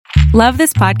Love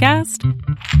this podcast?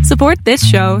 Support this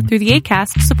show through the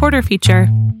Acast supporter feature.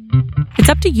 It's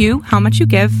up to you how much you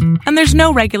give, and there's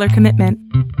no regular commitment.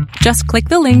 Just click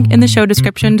the link in the show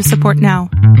description to support now.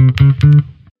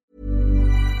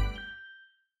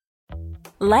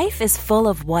 Life is full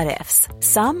of what-ifs.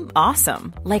 Some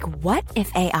awesome, like what if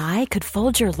AI could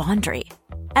fold your laundry?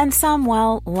 And some,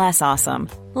 well, less awesome,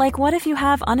 like what if you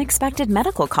have unexpected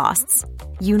medical costs?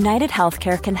 United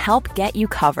Healthcare can help get you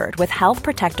covered with Health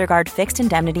Protector Guard fixed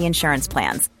indemnity insurance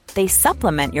plans. They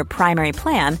supplement your primary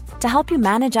plan to help you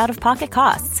manage out-of-pocket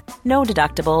costs. No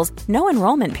deductibles, no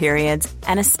enrollment periods,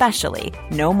 and especially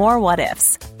no more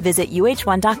what-ifs. Visit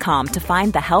uh1.com to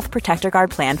find the Health Protector Guard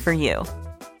plan for you.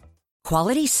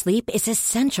 Quality sleep is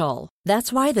essential.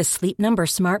 That's why the Sleep Number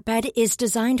Smart Bed is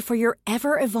designed for your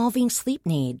ever-evolving sleep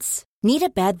needs. Need a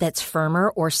bed that's firmer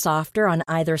or softer on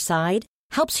either side?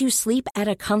 Helps you sleep at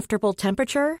a comfortable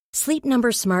temperature? Sleep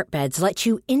Number Smart Beds let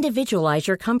you individualize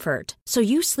your comfort, so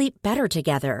you sleep better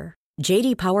together.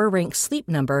 J.D. Power ranks Sleep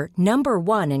Number number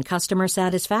 1 in customer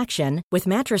satisfaction with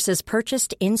mattresses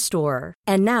purchased in-store.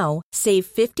 And now, save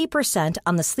 50%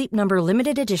 on the Sleep Number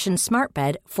Limited Edition Smart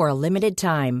Bed for a limited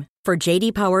time. For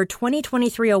J.D. Power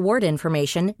 2023 award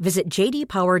information, visit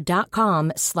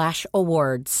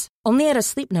jdpower.com/awards. Only at a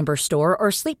Sleep Number store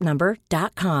or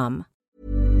sleepnumber.com.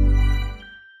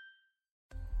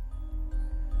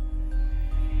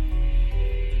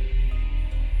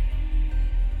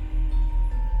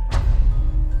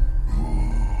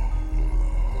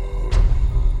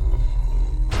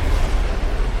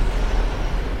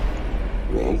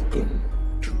 Welcome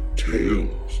to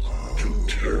Tales to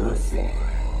Terrify.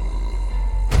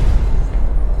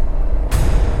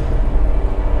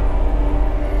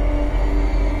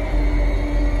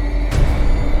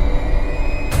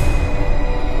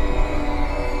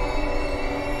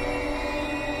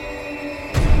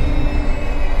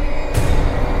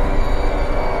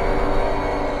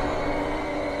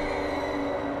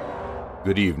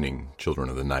 Good evening, children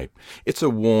of the night. It's a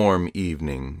warm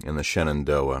evening in the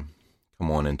Shenandoah.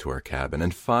 Come on into our cabin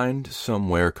and find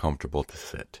somewhere comfortable to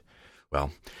sit.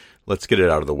 Well, let's get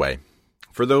it out of the way.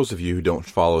 For those of you who don't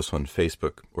follow us on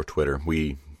Facebook or Twitter,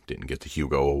 we didn't get the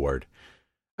Hugo Award.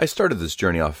 I started this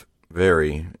journey off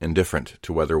very indifferent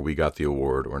to whether we got the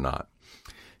award or not.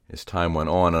 As time went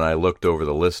on and I looked over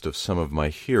the list of some of my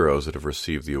heroes that have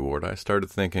received the award, I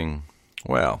started thinking,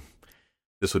 well,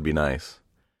 this would be nice.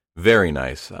 Very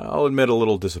nice. I'll admit a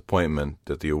little disappointment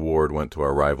that the award went to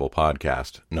our rival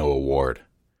podcast, No Award.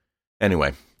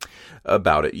 Anyway,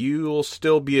 about it. You'll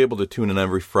still be able to tune in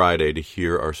every Friday to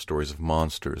hear our stories of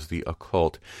monsters, the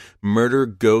occult, murder,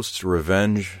 ghosts,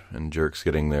 revenge, and jerks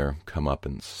getting their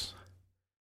comeuppance.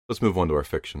 Let's move on to our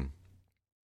fiction.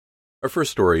 Our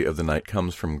first story of the night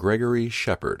comes from Gregory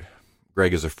Shepard.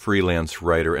 Greg is a freelance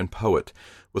writer and poet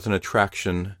with an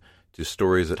attraction to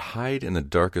stories that hide in the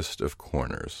darkest of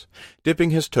corners,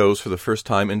 dipping his toes for the first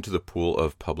time into the pool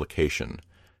of publication.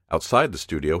 Outside the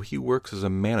studio, he works as a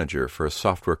manager for a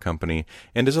software company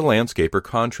and is a landscaper,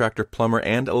 contractor, plumber,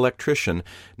 and electrician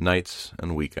nights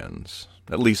and weekends,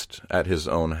 at least at his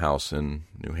own house in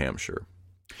New Hampshire.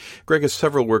 Greg has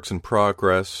several works in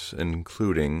progress,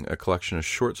 including a collection of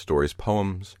short stories,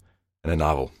 poems, and a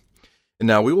novel. And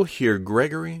now we will hear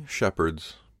Gregory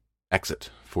Shepard's Exit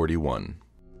 41.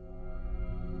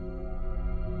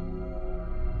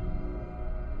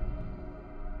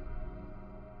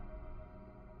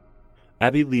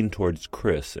 Abby leaned towards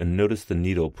Chris and noticed the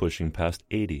needle pushing past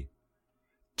 80.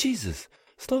 "Jesus,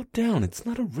 slow down, it's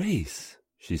not a race,"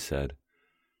 she said.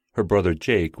 Her brother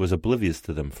Jake was oblivious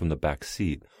to them from the back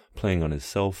seat, playing on his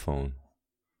cell phone.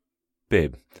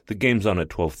 "Babe, the game's on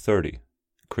at 12:30,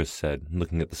 Chris said,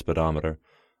 looking at the speedometer.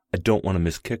 "I don't want to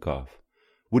miss kickoff.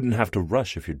 Wouldn't have to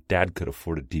rush if your dad could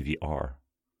afford a DVR."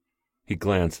 He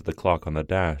glanced at the clock on the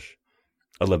dash.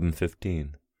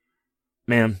 11:15.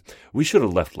 "Man, we should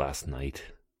have left last night."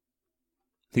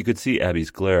 He could see Abby's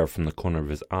glare from the corner of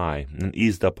his eye and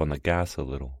eased up on the gas a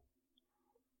little.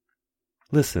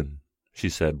 "Listen," she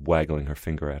said, waggling her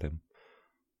finger at him.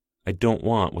 "I don't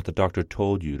want what the doctor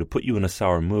told you to put you in a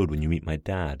sour mood when you meet my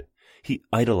dad. He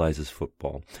idolizes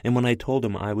football, and when I told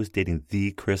him I was dating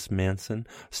the Chris Manson,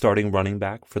 starting running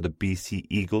back for the BC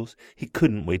Eagles, he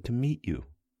couldn't wait to meet you."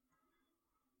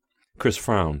 Chris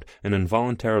frowned and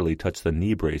involuntarily touched the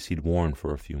knee brace he'd worn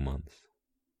for a few months.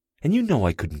 "And you know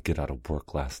I couldn't get out of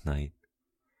work last night."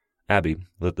 Abby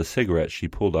lit the cigarette she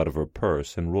pulled out of her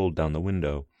purse and rolled down the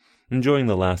window, enjoying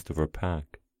the last of her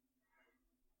pack.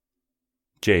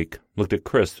 Jake looked at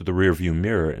Chris through the rearview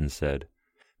mirror and said,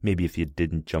 "Maybe if you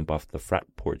didn't jump off the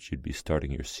frat porch, you'd be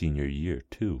starting your senior year,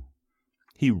 too."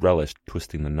 He relished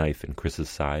twisting the knife in Chris's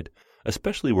side,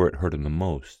 especially where it hurt him the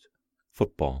most,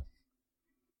 football.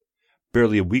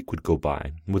 Barely a week would go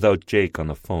by without Jake on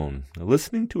the phone,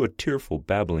 listening to a tearful,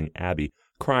 babbling Abby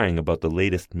crying about the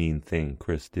latest mean thing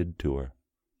Chris did to her.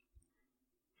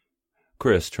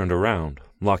 Chris turned around,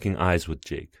 locking eyes with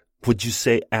Jake. "What'd you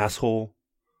say, asshole?"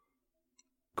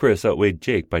 Chris outweighed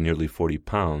Jake by nearly 40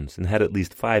 pounds and had at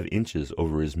least 5 inches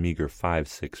over his meager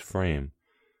 5'6" frame,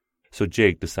 so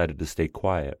Jake decided to stay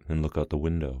quiet and look out the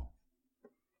window.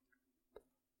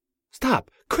 "Stop!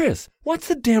 Chris! Watch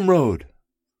the damn road!"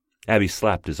 Abby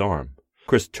slapped his arm.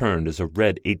 Chris turned as a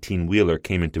red 18-wheeler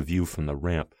came into view from the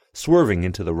ramp, swerving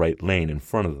into the right lane in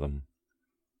front of them.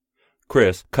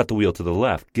 Chris cut the wheel to the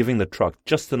left, giving the truck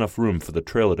just enough room for the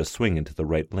trailer to swing into the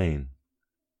right lane.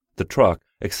 The truck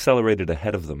accelerated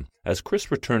ahead of them as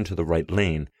Chris returned to the right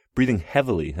lane, breathing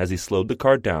heavily as he slowed the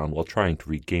car down while trying to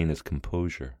regain his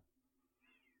composure.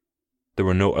 There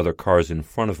were no other cars in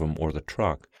front of him or the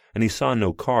truck, and he saw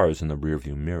no cars in the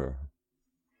rearview mirror.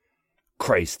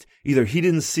 Christ, either he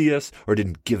didn't see us or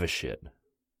didn't give a shit.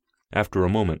 After a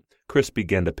moment, Chris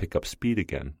began to pick up speed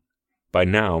again. By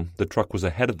now, the truck was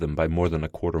ahead of them by more than a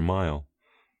quarter mile.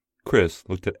 Chris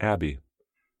looked at Abby.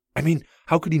 "I mean,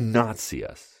 how could he not see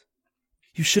us?"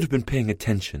 "You should have been paying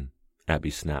attention,"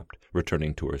 Abby snapped,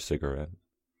 returning to her cigarette.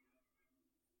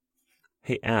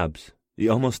 "Hey, Abs, you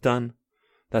almost done?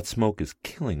 That smoke is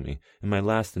killing me, and my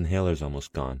last inhaler's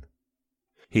almost gone."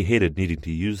 He hated needing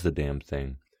to use the damn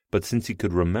thing, but since he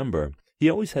could remember, he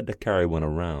always had to carry one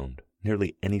around.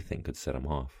 Nearly anything could set him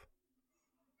off.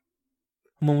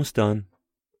 "I'm almost done."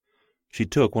 She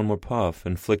took one more puff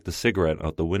and flicked the cigarette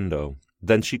out the window.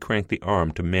 Then she cranked the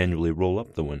arm to manually roll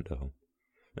up the window.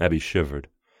 Abby shivered.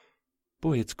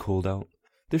 "Boy, it's cold out.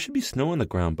 There should be snow on the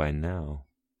ground by now.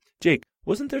 Jake,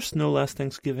 wasn't there snow last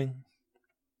Thanksgiving?"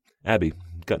 Abby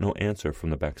got no answer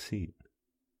from the back seat.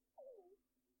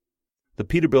 The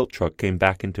Peterbilt truck came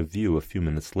back into view a few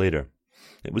minutes later.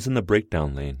 It was in the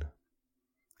breakdown lane.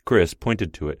 Chris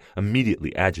pointed to it,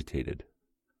 immediately agitated.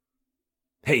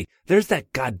 "Hey, there's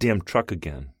that goddamn truck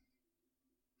again."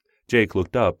 Jake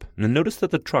looked up and noticed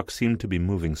that the truck seemed to be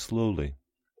moving slowly.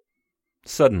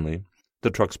 Suddenly,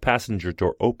 the truck's passenger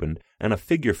door opened and a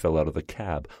figure fell out of the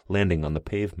cab, landing on the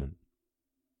pavement.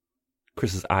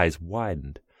 Chris's eyes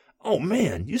widened. "Oh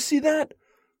man, you see that?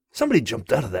 Somebody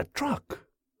jumped out of that truck."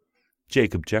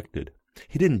 Jake objected.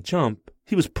 "He didn't jump,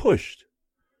 he was pushed."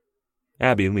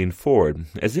 Abby leaned forward,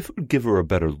 as if it would give her a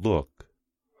better look.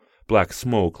 Black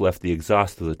smoke left the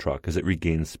exhaust of the truck as it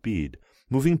regained speed,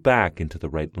 moving back into the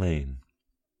right lane.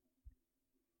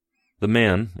 The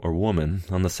man, or woman,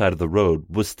 on the side of the road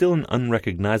was still an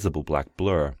unrecognizable black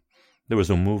blur. There was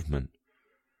no movement.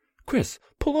 "Chris,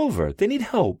 pull over, they need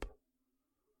help."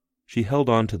 She held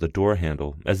on to the door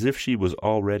handle as if she was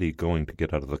already going to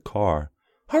get out of the car.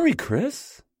 "Hurry,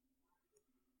 Chris."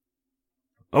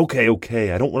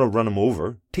 Okay, I don't want to run him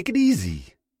over. Take it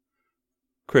easy."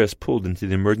 Chris pulled into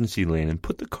the emergency lane and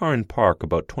put the car in park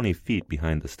about 20 feet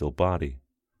behind the still body.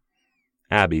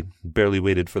 Abby barely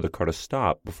waited for the car to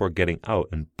stop before getting out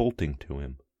and bolting to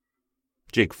him,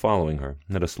 Jake following her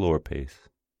at a slower pace.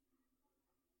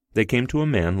 They came to a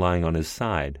man lying on his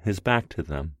side, his back to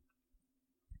them.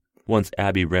 Once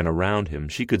Abby ran around him,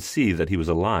 she could see that he was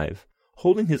alive,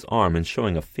 holding his arm and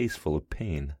showing a face full of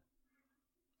pain.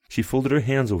 She folded her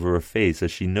hands over her face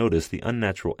as she noticed the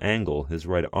unnatural angle his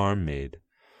right arm made,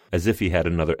 as if he had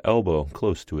another elbow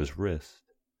close to his wrist.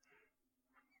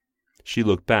 She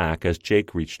looked back as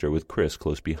Jake reached her with Chris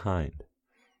close behind.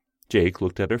 Jake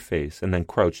looked at her face and then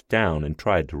crouched down and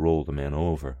tried to roll the man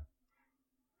over.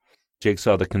 Jake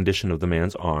saw the condition of the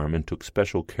man's arm and took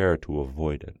special care to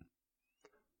avoid it.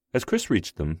 As Chris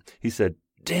reached them, he said,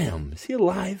 "Damn, is he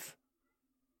alive?"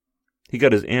 He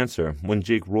got his answer when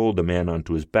Jake rolled the man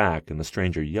onto his back and the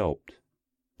stranger yelped.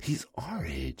 "He's our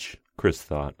age," Chris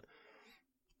thought.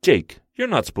 "Jake, you're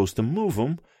not supposed to move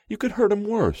him. You could hurt him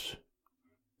worse."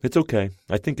 "It's okay.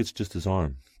 I think it's just his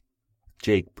arm."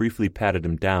 Jake briefly patted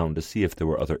him down to see if there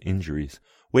were other injuries,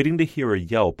 waiting to hear a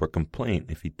yelp or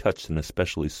complaint if he touched an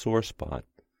especially sore spot.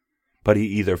 But he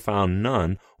either found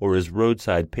none or his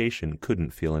roadside patient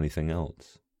couldn't feel anything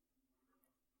else.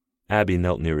 Abby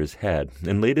knelt near his head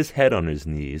and laid his head on his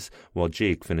knees while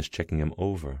Jake finished checking him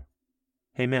over.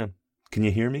 "Hey, man, can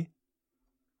you hear me?"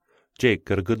 Jake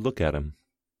got a good look at him.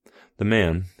 The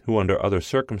man, who under other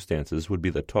circumstances would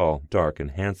be the tall, dark, and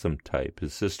handsome type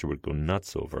his sister would go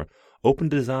nuts over,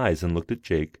 opened his eyes and looked at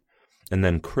Jake, and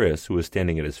then Chris, who was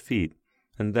standing at his feet,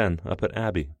 and then up at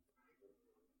Abby.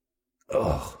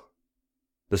 "Ugh."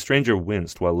 The stranger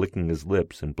winced while licking his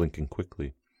lips and blinking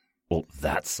quickly. "Well,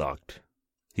 that sucked."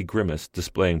 He grimaced,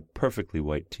 displaying perfectly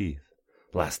white teeth.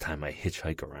 "Last time I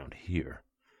hitchhike around here."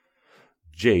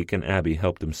 Jake and Abby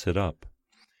helped him sit up.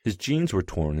 His jeans were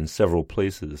torn in several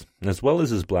places, as well as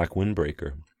his black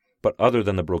windbreaker, but other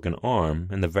than the broken arm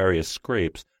and the various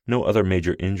scrapes, no other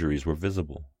major injuries were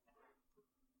visible.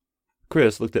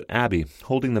 Chris looked at Abby,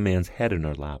 holding the man's head in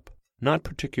her lap, not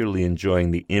particularly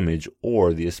enjoying the image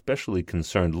or the especially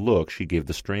concerned look she gave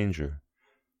the stranger.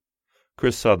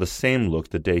 Chris saw the same look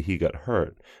the day he got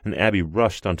hurt, and Abby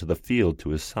rushed onto the field to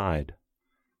his side.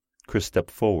 Chris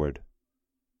stepped forward.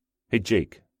 "Hey,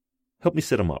 Jake, help me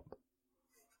sit him up."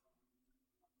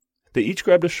 They each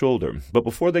grabbed a shoulder, but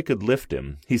before they could lift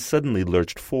him, he suddenly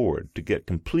lurched forward to get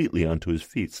completely onto his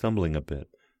feet, stumbling a bit.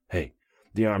 "Hey,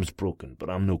 the arm's broken, but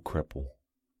I'm no cripple."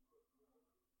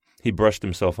 He brushed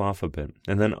himself off a bit,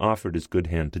 and then offered his good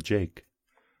hand to Jake.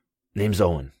 "Name's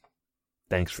Owen.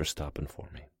 Thanks for stopping for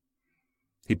me."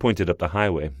 He pointed up the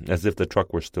highway, as if the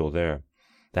truck were still there.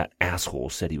 "That asshole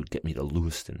said he would get me to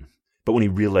Lewiston, but when he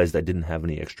realized I didn't have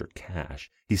any extra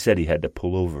cash, he said he had to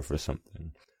pull over for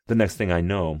something. The next thing I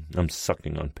know, I'm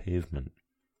sucking on pavement."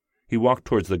 He walked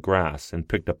towards the grass and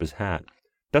picked up his hat,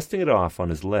 dusting it off on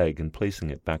his leg and placing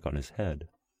it back on his head.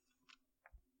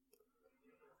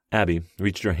 Abby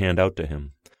reached her hand out to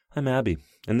him. "I'm Abby,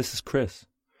 and this is Chris."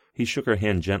 He shook her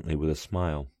hand gently with a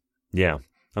smile. "Yeah,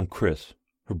 I'm Chris,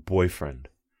 her boyfriend."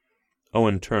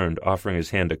 Owen turned, offering his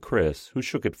hand to Chris, who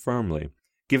shook it firmly,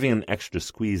 giving an extra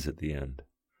squeeze at the end.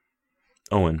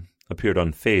 Owen appeared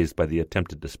unfazed by the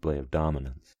attempted display of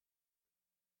dominance.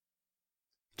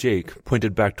 Jake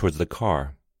pointed back towards the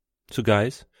car. "So,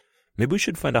 guys, maybe we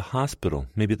should find a hospital,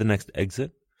 maybe the next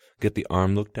exit, get the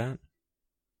arm looked at."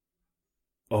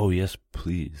 "Oh, yes,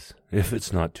 please. If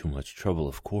it's not too much trouble,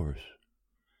 of course."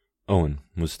 Owen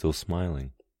was still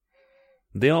smiling.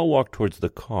 They all walked towards the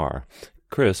car,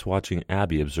 Chris watching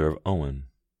Abby observe Owen.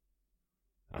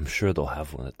 "I'm sure they'll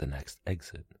have one at the next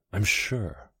exit. I'm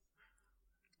sure."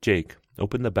 Jake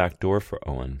opened the back door for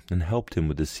Owen and helped him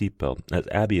with his seatbelt as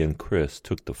Abby and Chris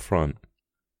took the front.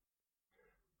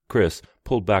 Chris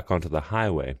pulled back onto the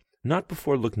highway, not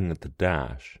before looking at the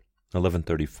dash.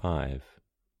 11:35.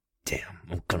 Damn,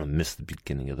 I'm gonna miss the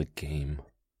beginning of the game.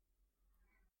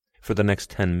 For the next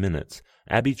 10 minutes,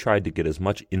 Abby tried to get as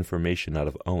much information out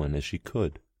of Owen as she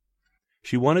could.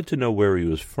 She wanted to know where he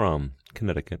was from,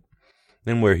 Connecticut,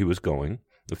 and where he was going,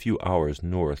 a few hours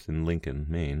north in Lincoln,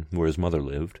 Maine, where his mother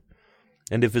lived,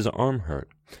 and if his arm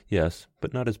hurt. Yes,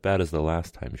 but not as bad as the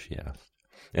last time, she asked.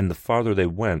 And the farther they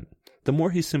went, the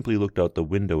more he simply looked out the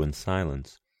window in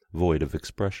silence, void of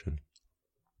expression.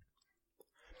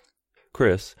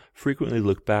 Chris frequently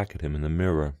looked back at him in the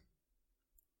mirror.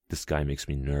 This guy makes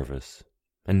me nervous,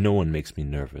 and no one makes me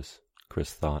nervous,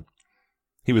 Chris thought.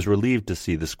 He was relieved to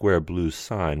see the square blue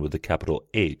sign with the capital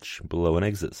H below an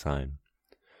exit sign.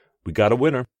 We got a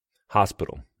winner.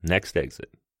 Hospital. Next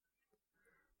exit.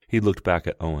 He looked back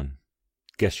at Owen.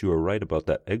 Guess you were right about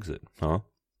that exit, huh?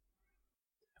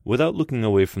 Without looking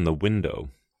away from the window,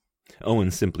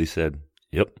 Owen simply said,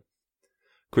 Yep.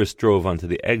 Chris drove onto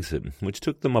the exit, which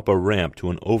took them up a ramp to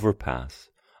an overpass.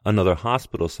 Another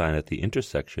hospital sign at the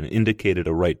intersection indicated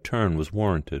a right turn was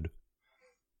warranted.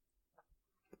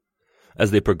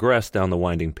 As they progressed down the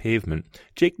winding pavement,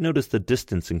 Jake noticed the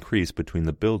distance increase between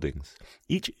the buildings,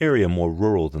 each area more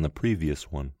rural than the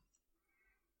previous one.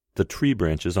 The tree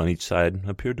branches on each side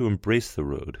appeared to embrace the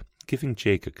road, giving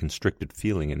Jake a constricted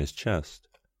feeling in his chest.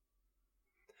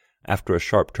 After a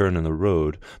sharp turn in the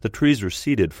road, the trees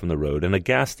receded from the road and a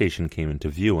gas station came into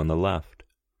view on the left.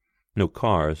 No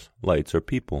cars, lights, or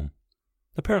people.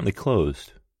 Apparently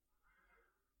closed.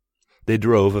 They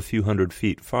drove a few hundred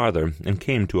feet farther and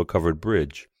came to a covered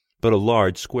bridge, but a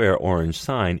large square orange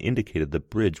sign indicated the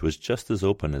bridge was just as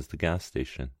open as the gas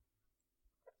station.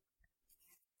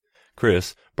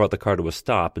 Chris brought the car to a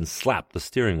stop and slapped the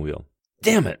steering wheel.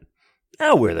 Damn it!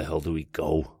 Now where the hell do we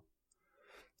go?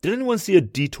 Did anyone see a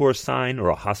detour sign or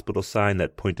a hospital sign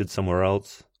that pointed somewhere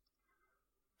else?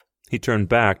 He turned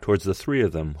back towards the three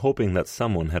of them, hoping that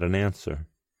someone had an answer.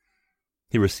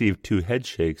 He received 2 head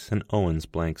shakes and Owen's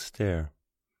blank stare.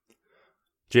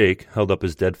 Jake held up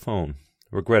his dead phone,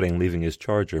 regretting leaving his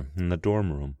charger in the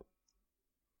dorm room.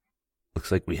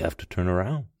 Looks like we have to turn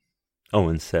around,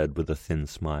 Owen said with a thin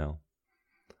smile.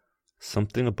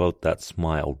 Something about that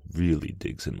smile really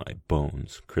digs in my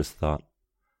bones, Chris thought.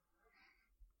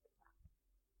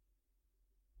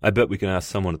 I bet we can ask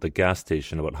someone at the gas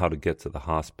station about how to get to the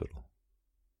hospital.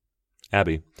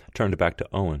 Abby turned back to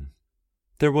Owen.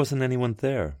 There wasn't anyone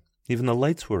there. Even the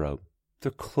lights were out.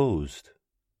 They're closed.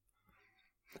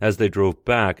 As they drove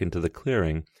back into the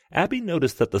clearing, Abby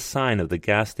noticed that the sign of the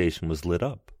gas station was lit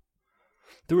up.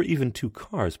 There were even 2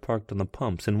 cars parked on the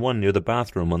pumps and one near the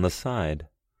bathroom on the side.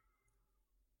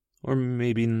 Or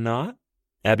maybe not,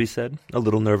 Abby said, a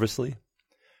little nervously.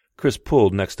 Chris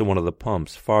pulled next to one of the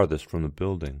pumps farthest from the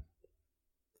building.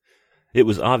 It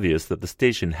was obvious that the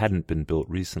station hadn't been built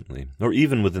recently, or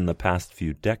even within the past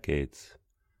few decades.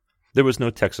 There was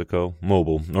no Texaco,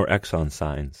 Mobil, or Exxon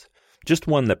signs, just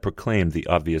one that proclaimed the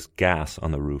obvious gas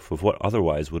on the roof of what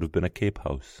otherwise would have been a Cape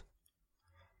House.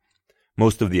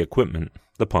 Most of the equipment,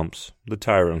 the pumps, the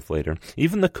tire inflator,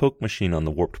 even the Coke machine on the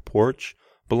warped porch,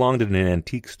 belonged in an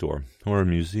antique store or a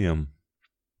museum.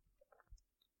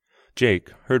 Jake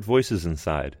heard voices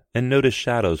inside and noticed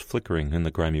shadows flickering in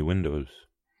the grimy windows.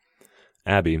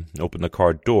 Abby opened the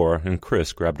car door and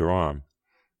Chris grabbed her arm.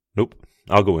 "Nope,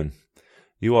 I'll go in.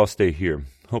 You all stay here.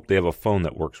 Hope they have a phone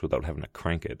that works without having to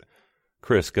crank it."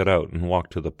 Chris got out and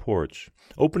walked to the porch,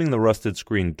 opening the rusted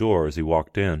screen door as he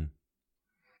walked in.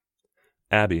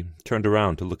 Abby turned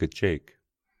around to look at Jake.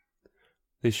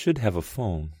 "They should have a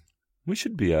phone. We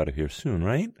should be out of here soon,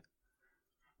 right?"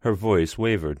 Her voice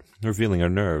wavered, revealing her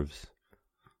nerves.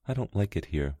 "I don't like it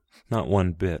here, not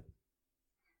one bit."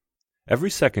 Every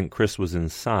second Chris was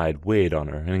inside weighed on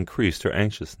her and increased her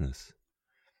anxiousness.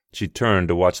 She turned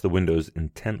to watch the windows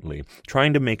intently,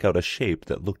 trying to make out a shape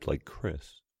that looked like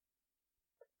Chris.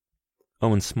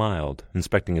 Owen smiled,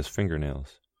 inspecting his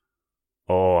fingernails.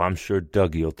 "Oh, I'm sure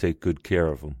Dougie'll take good care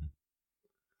of him."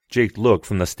 Jake looked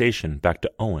from the station back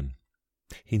to Owen.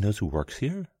 "He knows who works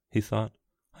here?" he thought.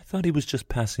 "I thought he was just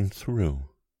passing through."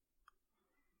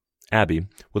 Abby,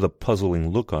 with a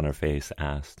puzzling look on her face,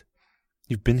 asked,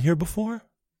 "You've been here before?"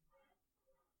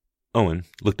 Owen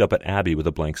looked up at Abby with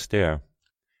a blank stare.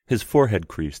 His forehead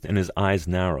creased and his eyes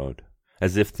narrowed,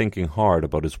 as if thinking hard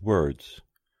about his words.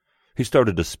 He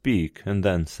started to speak and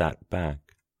then sat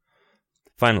back.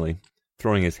 Finally,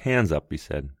 throwing his hands up, he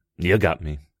said, "You got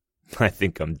me. I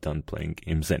think I'm done playing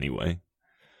games anyway."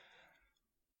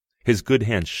 His good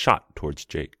hand shot towards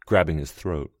Jake, grabbing his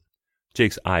throat.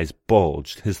 Jake's eyes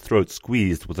bulged, his throat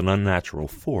squeezed with an unnatural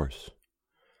force.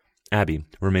 Abby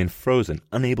remained frozen,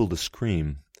 unable to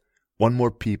scream. One more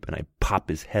peep and I pop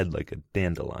his head like a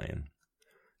dandelion.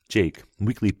 Jake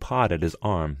weakly pawed at his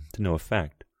arm, to no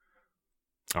effect.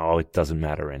 "Oh, it doesn't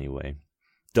matter anyway.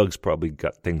 Doug's probably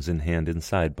got things in hand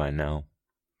inside by now."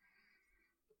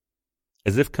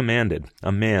 As if commanded,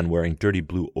 a man wearing dirty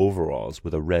blue overalls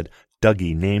with a red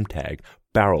Dougie name tag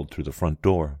barreled through the front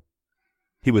door.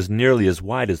 He was nearly as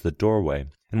wide as the doorway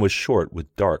and was short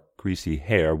with dark, greasy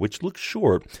hair, which looked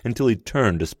short until he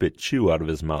turned to spit chew out of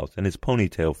his mouth and his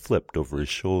ponytail flipped over his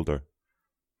shoulder.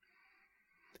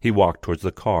 He walked towards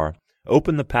the car,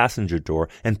 opened the passenger door,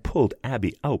 and pulled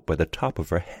Abby out by the top of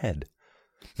her head.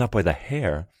 Not by the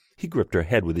hair. He gripped her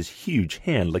head with his huge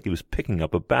hand like he was picking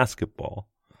up a basketball.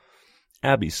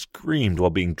 Abby screamed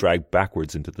while being dragged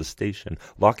backwards into the station,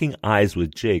 locking eyes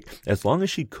with Jake as long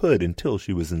as she could until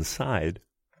she was inside.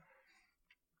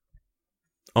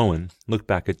 Owen looked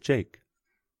back at Jake.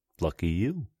 "Lucky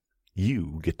you.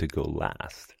 You get to go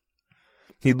last."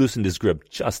 He loosened his grip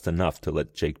just enough to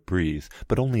let Jake breathe,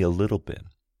 but only a little bit.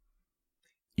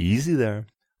 "Easy there.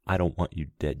 I don't want you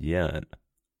dead yet."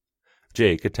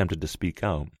 Jake attempted to speak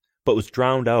out, but was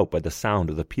drowned out by the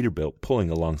sound of the Peterbilt pulling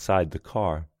alongside the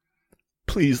car.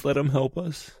 "Please let him help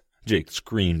us," Jake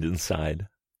screamed inside.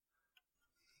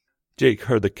 Jake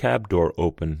heard the cab door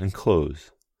open and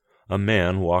close. A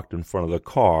man walked in front of the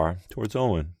car towards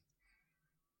Owen.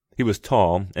 He was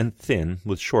tall and thin,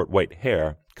 with short white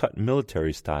hair, cut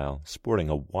military style, sporting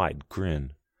a wide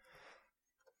grin.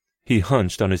 He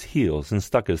hunched on his heels and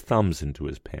stuck his thumbs into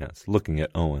his pants, looking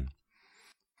at Owen.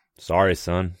 "Sorry,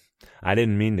 son. I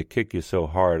didn't mean to kick you so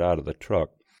hard out of the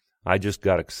truck. I just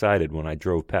got excited when I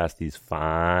drove past these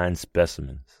fine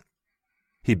specimens."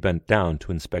 He bent down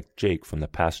to inspect Jake from the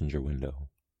passenger window.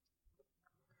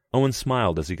 Owen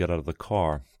smiled as he got out of the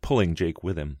car, pulling Jake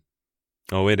with him.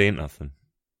 "Oh, it ain't nothing."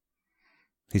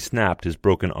 He snapped his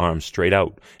broken arm straight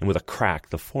out, and with a crack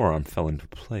the forearm fell into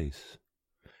place.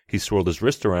 He swirled his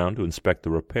wrist around to inspect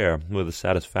the repair with a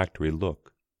satisfactory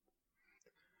look.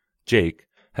 Jake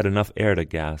had enough air to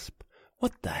gasp,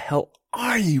 "What the hell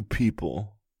are you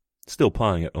people?" still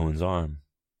pawing at Owen's arm.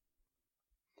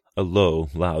 A low,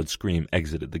 loud scream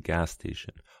exited the gas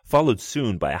station, followed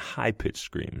soon by a high-pitched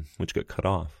scream, which got cut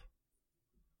off.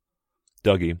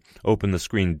 Dougie opened the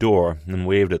screen door and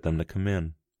waved at them to come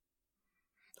in.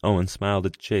 Owen smiled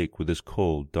at Jake with his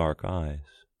cold, dark eyes.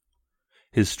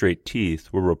 His straight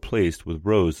teeth were replaced with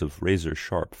rows of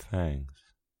razor-sharp fangs.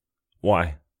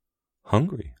 "Why,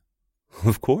 hungry,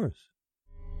 of course."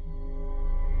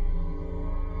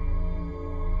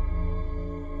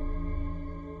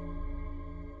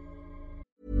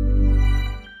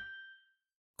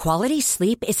 Quality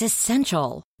sleep is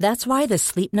essential. That's why the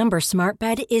Sleep Number Smart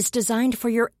Bed is designed for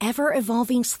your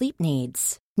ever-evolving sleep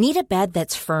needs. Need a bed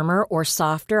that's firmer or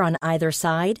softer on either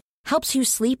side? Helps you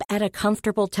sleep at a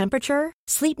comfortable temperature?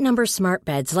 Sleep Number Smart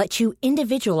Beds let you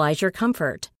individualize your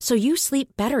comfort, so you sleep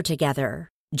better together.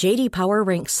 J.D. Power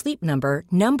ranks Sleep Number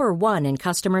number 1 in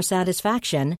customer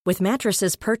satisfaction with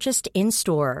mattresses purchased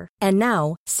in-store. And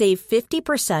now, save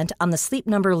 50% on the Sleep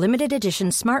Number Limited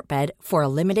Edition Smart Bed for a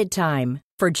limited time.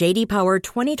 For J.D. Power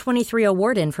 2023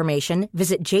 award information,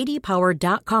 visit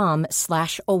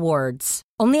jdpower.com/awards.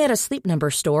 Only at a Sleep Number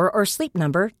store or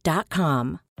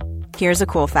sleepnumber.com. Here's a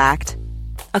cool fact.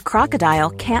 A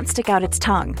crocodile can't stick out its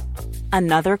tongue.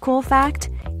 Another cool fact,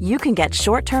 you can get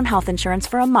short-term health insurance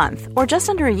for a month or just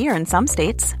under a year in some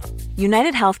states.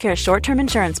 United Healthcare short-term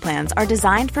insurance plans are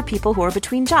designed for people who are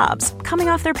between jobs, coming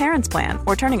off their parents' plan,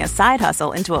 or turning a side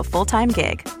hustle into a full-time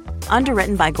gig.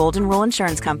 Underwritten by Golden Rule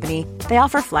Insurance Company, they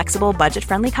offer flexible,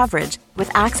 budget-friendly coverage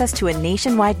with access to a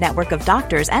nationwide network of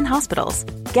doctors and hospitals.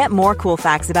 Get more cool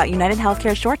facts about United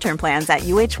Healthcare short-term plans at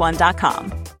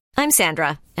uh1.com. I'm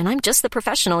Sandra, and I'm just the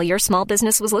professional your small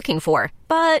business was looking for.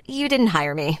 But you didn't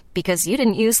hire me because you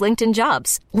didn't use LinkedIn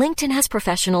Jobs. LinkedIn has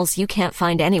professionals you can't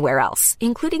find anywhere else,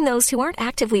 including those who aren't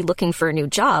actively looking for a new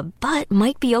job, but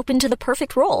might be open to the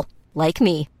perfect role, like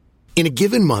me. In a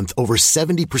given month, over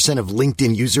 70% of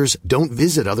LinkedIn users don't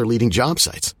visit other leading job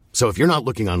sites. So if you're not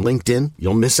looking on LinkedIn,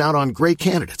 you'll miss out on great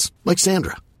candidates like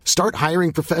Sandra. Start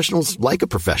hiring professionals like a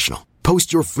professional.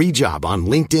 Post your free job on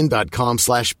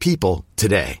linkedin.com/people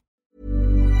today.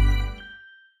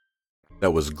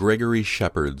 That was Gregory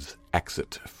Shepard's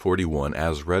Exit 41,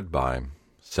 as read by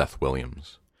Seth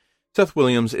Williams. Seth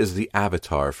Williams is the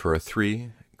avatar for a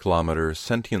 3-kilometer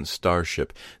sentient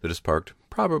starship that is parked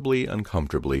probably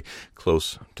uncomfortably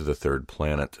close to the third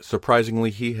planet.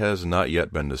 Surprisingly, he has not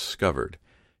yet been discovered.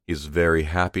 He's very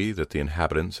happy that the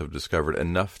inhabitants have discovered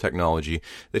enough technology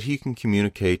that he can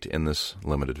communicate in this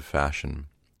limited fashion.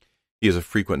 He is a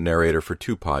frequent narrator for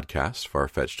 2 podcasts,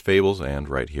 Far-Fetched Fables and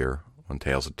right here on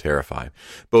Tales of Terrify,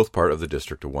 both part of the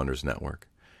District of Wonders network.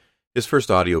 His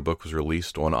first audiobook was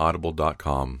released on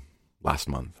audible.com last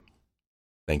month.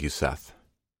 Thank you, Seth.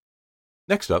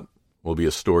 Next up will be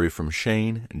a story from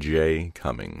Shane J.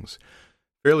 Cummings.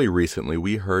 Fairly recently,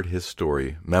 we heard his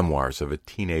story, Memoirs of a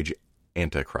Teenage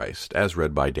Antichrist, as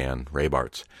read by Dan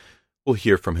Rabarts. We'll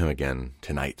hear from him again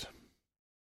tonight.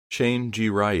 Shane G.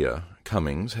 Raya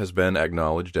Cummings has been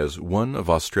acknowledged as one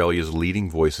of Australia's leading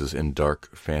voices in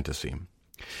dark fantasy.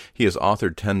 He has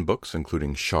authored 10 books,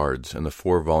 including Shards and the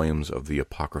 4 volumes of the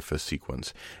Apocrypha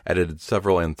sequence, edited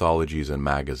several anthologies and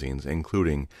magazines,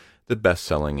 including the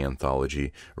best-selling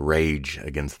anthology Rage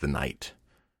Against the Night.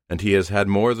 And he has had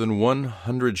more than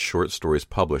 100 short stories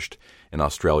published in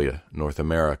Australia, North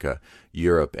America,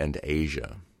 Europe, and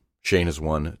Asia. Shane has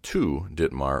won 2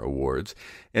 Ditmar Awards,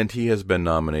 and he has been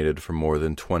nominated for more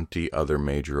than 20 other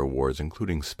major awards,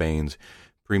 including Spain's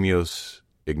Premios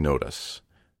Ignotus.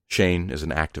 Shane is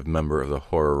an active member of the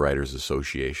Horror Writers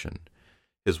Association.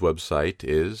 His website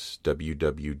is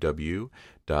www.giraya.com.au.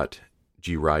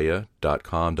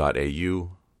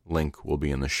 Link will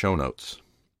be in the show notes.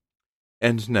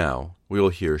 And now we will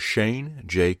hear Shane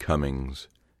J. Cummings,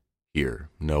 Hear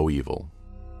No Evil.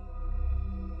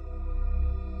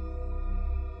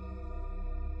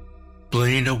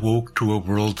 Blaine awoke to a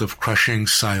world of crushing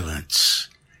silence.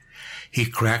 He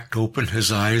cracked open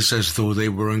his eyes as though they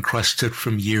were encrusted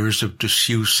from years of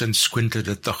disuse and squinted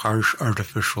at the harsh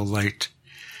artificial light.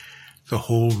 The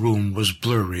whole room was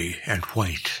blurry and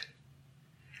white.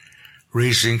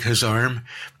 Raising his arm,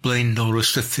 Blaine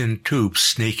noticed a thin tube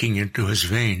snaking into his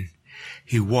vein.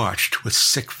 He watched with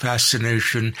sick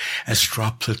fascination as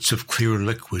droplets of clear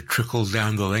liquid trickled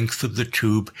down the length of the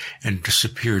tube and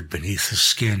disappeared beneath his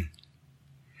skin.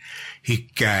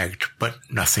 He gagged, but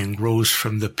nothing rose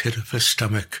from the pit of his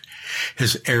stomach.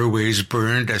 His airways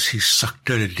burned as he sucked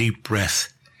in a deep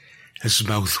breath. His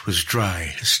mouth was dry,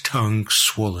 his tongue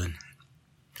swollen.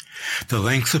 The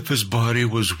length of his body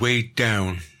was weighed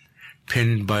down,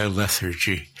 pinned by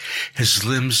lethargy. His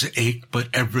limbs ached, but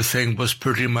everything was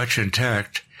pretty much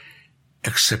intact,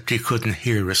 except he couldn't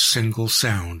hear a single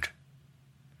sound.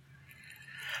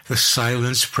 The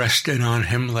silence pressed in on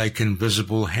him like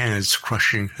invisible hands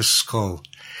crushing his skull.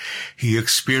 He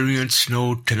experienced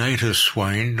no tinnitus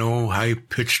whine, no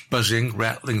high-pitched buzzing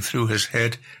rattling through his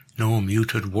head, no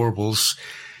muted warbles.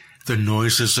 The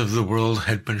noises of the world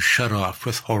had been shut off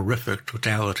with horrific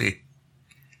totality.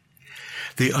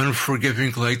 The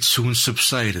unforgiving light soon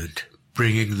subsided,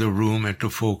 bringing the room into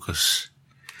focus.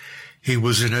 He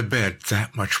was in a bed,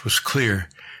 that much was clear.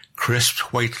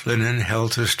 Crisp white linen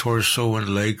held his torso and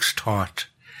legs taut.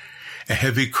 A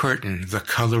heavy curtain, the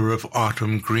color of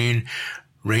autumn green,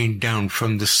 rained down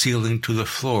from the ceiling to the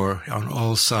floor on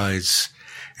all sides,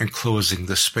 enclosing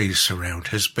the space around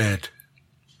his bed.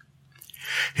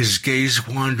 His gaze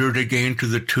wandered again to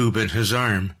the tube in his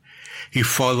arm. He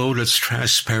followed its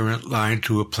transparent line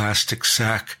to a plastic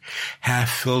sack, half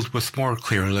filled with more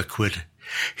clear liquid.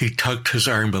 He tugged his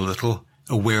arm a little,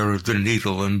 aware of the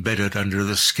needle embedded under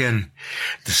the skin.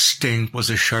 The sting was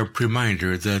a sharp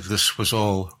reminder that this was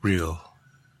all real.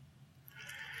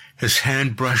 His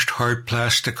hand brushed hard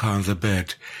plastic on the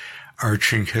bed.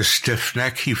 Arching his stiff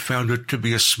neck, he found it to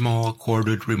be a small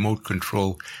corded remote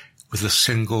control with a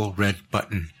single red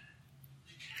button.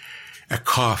 A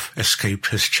cough escaped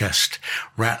his chest,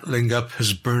 rattling up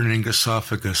his burning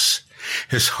esophagus.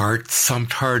 His heart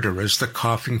thumped harder as the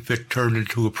coughing fit turned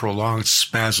into a prolonged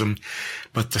spasm,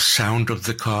 but the sound of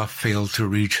the cough failed to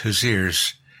reach his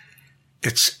ears.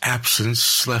 Its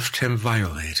absence left him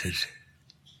violated.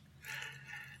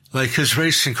 Like his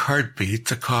racing heartbeat,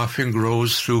 the coughing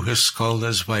rose through his skull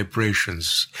as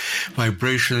vibrations.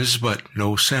 Vibrations, but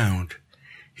no sound.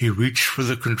 He reached for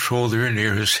the controller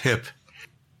near his hip.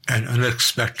 An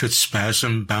unexpected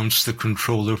spasm bounced the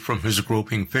controller from his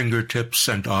groping fingertips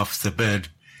and off the bed.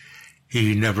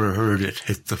 He never heard it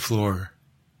hit the floor.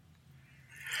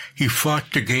 He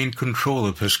fought to gain control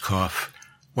of his cough.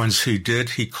 Once he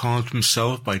did, he calmed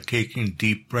himself by taking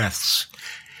deep breaths.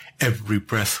 Every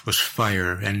breath was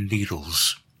fire and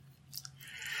needles.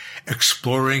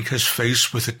 Exploring his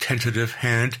face with a tentative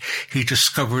hand, he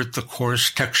discovered the coarse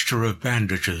texture of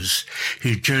bandages.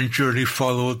 He gingerly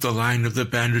followed the line of the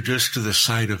bandages to the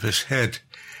side of his head.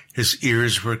 His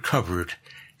ears were covered.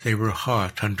 They were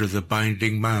hot under the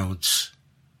binding mounds.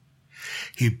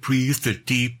 He breathed a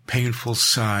deep, painful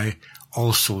sigh,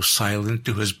 also silent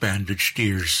to his bandaged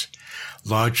ears.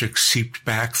 Logic seeped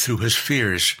back through his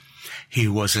fears. He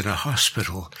was in a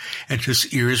hospital, and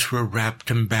his ears were wrapped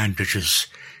in bandages.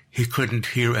 He couldn't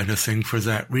hear anything for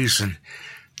that reason.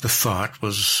 The thought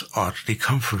was oddly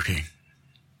comforting.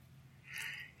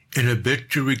 In a bit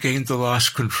to regain the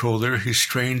lost controller, he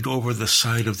strained over the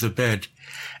side of the bed.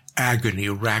 Agony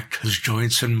racked his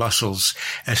joints and muscles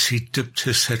as he dipped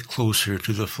his head closer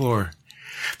to the floor.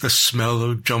 The smell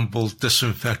of jumbled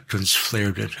disinfectants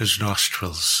flared at his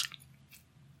nostrils.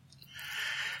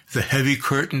 The heavy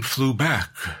curtain flew back,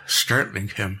 startling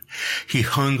him. He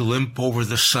hung limp over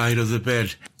the side of the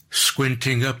bed,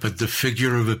 squinting up at the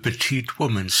figure of a petite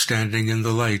woman standing in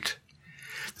the light.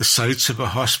 The sights of a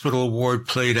hospital ward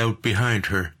played out behind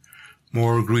her.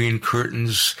 More green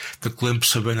curtains, the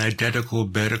glimpse of an identical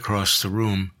bed across the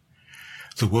room.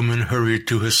 The woman hurried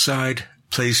to his side,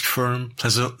 placed firm,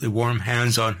 pleasantly warm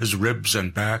hands on his ribs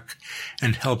and back,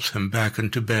 and helped him back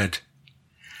into bed.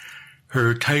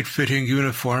 Her tight-fitting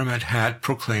uniform and hat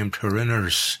proclaimed her a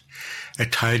nurse. A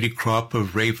tidy crop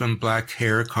of raven-black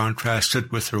hair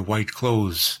contrasted with her white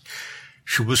clothes.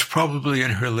 She was probably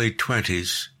in her late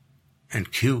 20s, and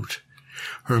cute.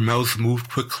 Her mouth moved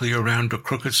quickly around a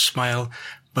crooked smile,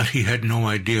 but he had no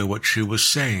idea what she was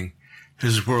saying.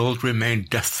 His world remained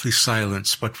deathly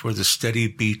silent but for the steady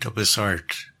beat of his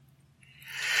heart.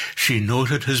 She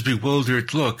noted his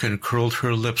bewildered look and curled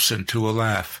her lips into a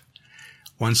laugh.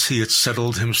 Once he had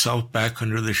settled himself back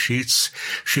under the sheets,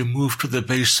 she moved to the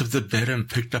base of the bed and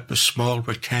picked up a small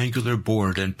rectangular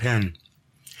board and pen.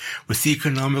 With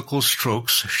economical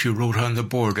strokes, she wrote on the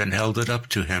board and held it up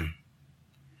to him.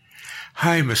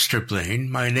 "Hi, Mr. Blaine.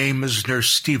 My name is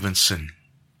Nurse Stevenson."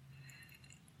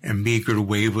 A meager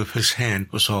wave of his hand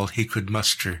was all he could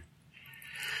muster.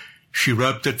 She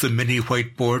rubbed at the mini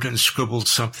whiteboard and scribbled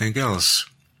something else.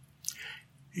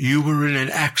 "You were in an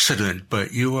accident,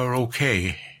 but you are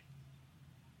okay."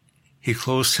 He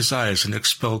closed his eyes and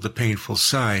expelled a painful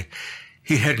sigh.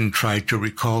 He hadn't tried to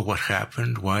recall what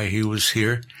happened, why he was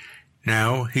here.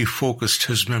 Now he focused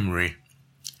his memory.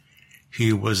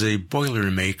 He was a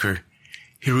boilermaker.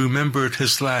 He remembered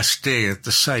his last day at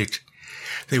the site.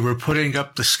 They were putting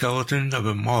up the skeleton of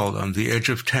a mall on the edge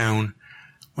of town,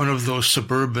 one of those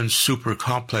suburban super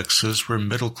complexes where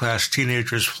middle-class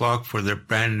teenagers flock for their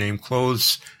brand-name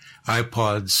clothes,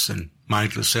 iPods, and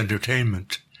mindless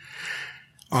entertainment.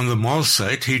 On the mall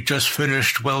site, he'd just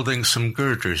finished welding some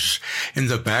girders. In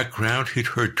the background, he'd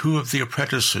heard two of the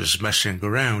apprentices messing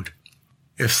around.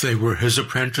 If they were his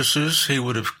apprentices, he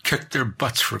would have kicked their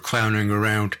butts for clowning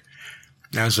around.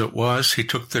 As it was, he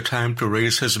took the time to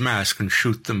raise his mask and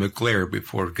shoot them a glare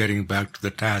before getting back to the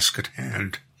task at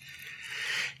hand.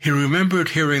 He remembered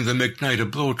hearing them ignite a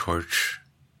blowtorch,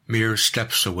 mere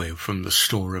steps away from the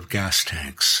store of gas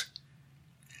tanks.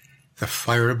 The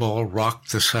fireball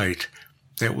rocked the site.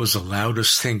 It was the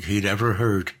loudest thing he'd ever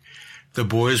heard. The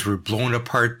boys were blown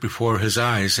apart before his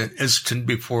eyes. An instant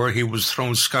before he was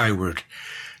thrown skyward.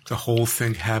 The whole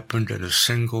thing happened in a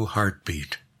single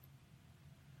heartbeat.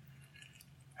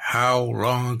 "How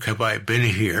long have I been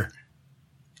here?"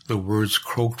 The words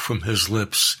croaked from his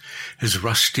lips. His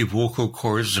rusty vocal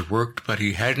cords worked, but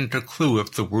he hadn't a clue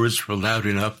if the words were loud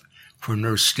enough for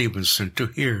Nurse Stevenson to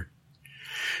hear.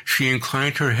 She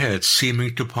inclined her head,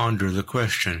 seeming to ponder the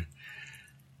question.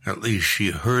 At least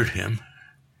she heard him.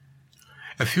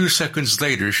 A few seconds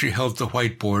later, she held the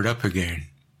whiteboard up again.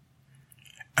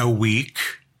 "A week?"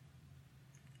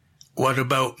 "What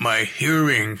about my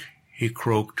hearing?" he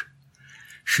croaked.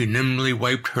 She nimbly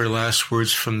wiped her last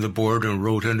words from the board and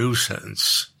wrote a new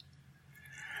sentence.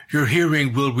 "Your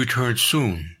hearing will return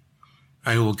soon.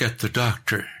 I will get the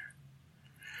doctor."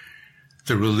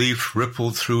 The relief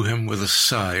rippled through him with a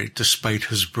sigh, despite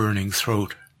his burning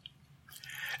throat.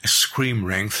 A scream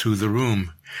rang through the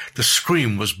room. The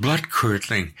scream was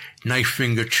blood-curdling,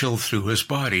 knifing a chill through his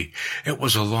body. It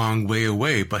was a long way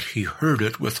away, but he heard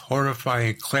it with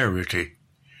horrifying clarity.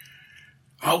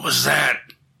 "What was that?"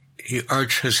 He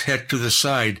arched his head to the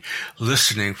side,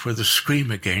 listening for the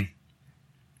scream again.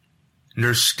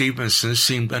 Nurse Stevenson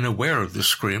seemed unaware of the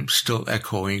scream, still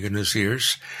echoing in his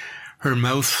ears. Her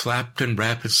mouth flapped in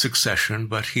rapid succession,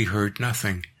 but he heard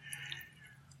nothing.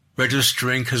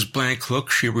 Registering his blank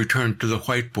look, she returned to the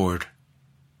whiteboard.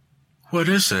 "What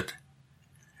is it?"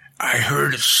 "I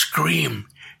heard a scream,"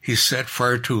 he said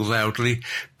far too loudly,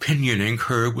 pinioning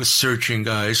her with searching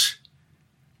eyes.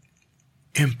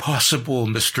 "Impossible,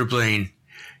 Mr. Blaine.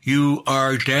 You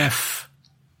are deaf."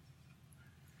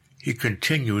 He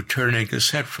continued, turning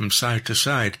his head from side to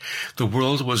side. The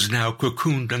world was now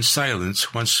cocooned in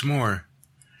silence once more.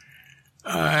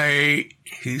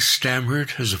 He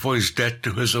stammered, his voice dead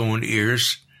to his own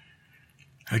ears.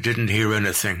 "I didn't hear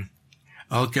anything.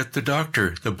 I'll get the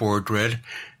doctor," the board read.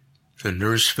 The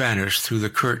nurse vanished through the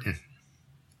curtain.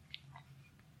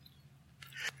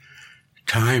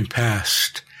 Time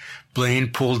passed.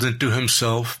 Blaine pulled into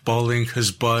himself, balling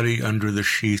his body under the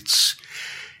sheets.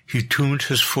 He tuned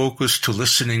his focus to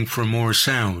listening for more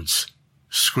sounds,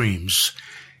 screams,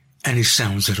 any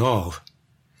sounds at all.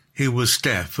 He was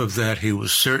deaf, of that he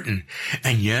was certain,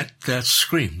 and yet that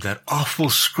scream, that awful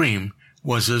scream,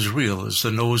 was as real as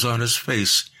the nose on his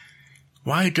face.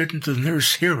 Why didn't the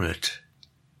nurse hear it?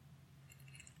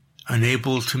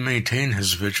 Unable to maintain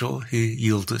his vigil, he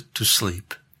yielded to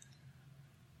sleep.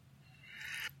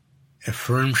 A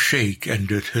firm shake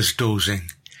ended his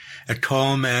dozing. A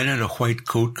tall man in a white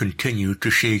coat continued to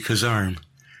shake his arm.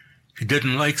 He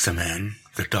didn't like the man,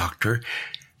 the doctor.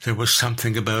 There was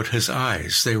something about his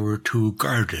eyes. They were too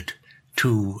guarded,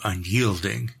 too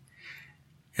unyielding.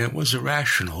 It was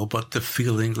irrational, but the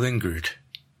feeling lingered.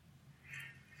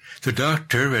 The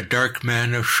doctor, a dark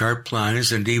man of sharp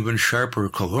lines and even sharper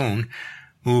cologne,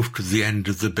 moved to the end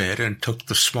of the bed and took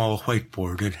the small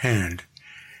whiteboard in hand.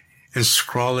 In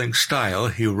scrawling style,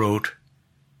 he wrote,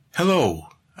 "Hello,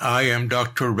 I am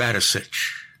Dr.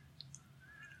 Radisich."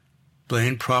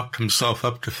 Blaine propped himself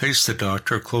up to face the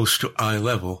doctor close to eye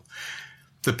level.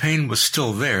 The pain was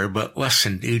still there, but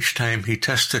lessened each time he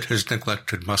tested his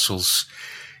neglected muscles.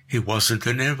 He wasn't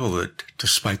an invalid,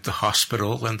 despite the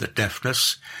hospital and the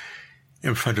deafness.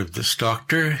 In front of this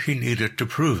doctor, he needed to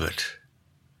prove it.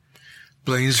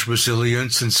 Blaine's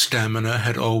resilience and stamina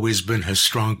had always been his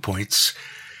strong points.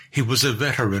 He was a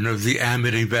veteran of the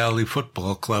Amity Valley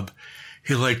Football Club.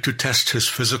 He liked to test his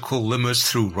physical limits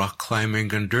through rock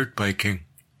climbing and dirt biking.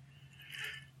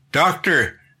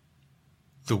 "Doctor!"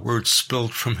 The words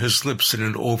spilled from his lips in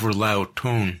an over-loud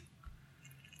tone.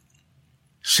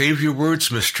 "Save your words,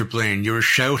 Mr. Blaine. You're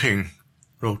shouting,"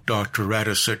 wrote Dr.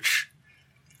 Radisich.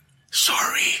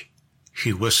 "Sorry,"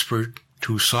 he whispered,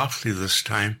 too softly this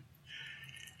time.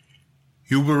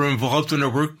 "You were involved in a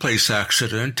workplace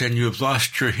accident and you've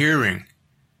lost your hearing."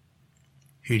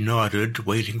 He nodded,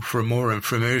 waiting for more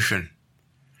information.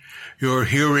 "Your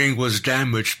hearing was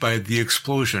damaged by the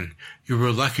explosion. You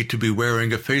were lucky to be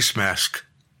wearing a face mask."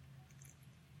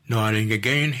 Nodding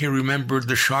again, he remembered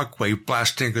the shockwave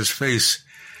blasting his face.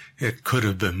 It could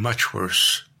have been much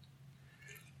worse.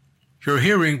 "Your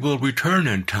hearing will return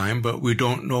in time, but we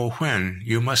don't know when.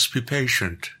 You must be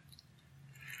patient."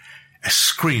 A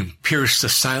scream pierced the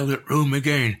silent room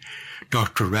again.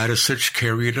 Dr. Radisich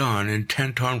carried on,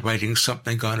 intent on writing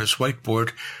something on his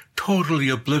whiteboard, totally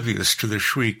oblivious to the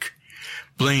shriek.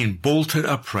 Blaine bolted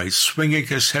upright, swinging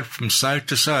his head from side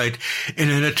to side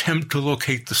in an attempt to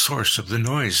locate the source of the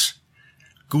noise.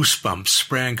 Goosebumps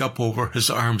sprang up over his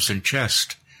arms and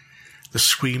chest. The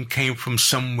scream came from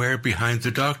somewhere behind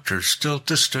the doctor, still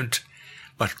distant,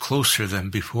 but closer than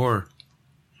before.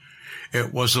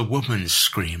 It was a woman's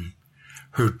scream.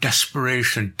 Her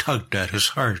desperation tugged at his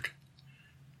heart.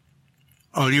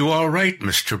 "Are you all right,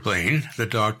 Mr. Blaine?" the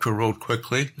doctor wrote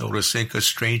quickly, noticing his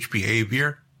strange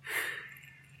behavior.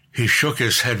 He shook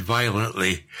his head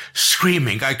violently.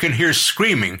 "Screaming! I can hear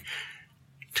screaming!"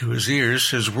 To his ears,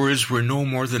 his words were no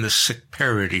more than a sick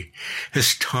parody.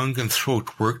 His tongue and throat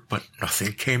worked, but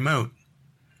nothing came out.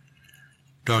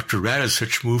 Dr.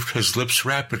 Radisich moved his lips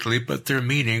rapidly, but their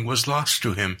meaning was lost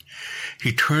to him.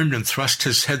 He turned and thrust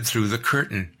his head through the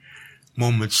curtain.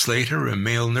 Moments later, a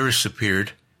male nurse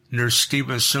appeared. Nurse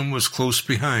Stevenson was close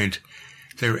behind.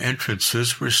 Their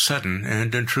entrances were sudden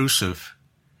and intrusive.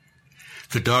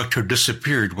 The doctor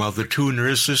disappeared while the two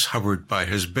nurses hovered by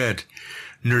his bed.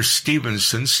 Nurse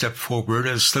Stevenson stepped forward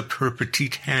and slipped her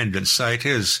petite hand inside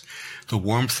his. The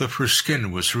warmth of her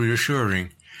skin was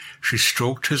reassuring. She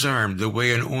stroked his arm the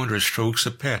way an owner strokes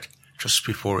a pet just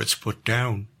before it's put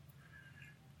down.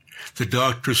 The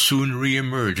doctor soon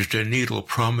re-emerged, a needle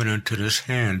prominent in his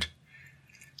hand.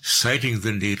 Sighting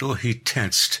the needle, he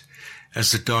tensed.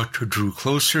 As the doctor drew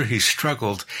closer, he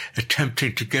struggled,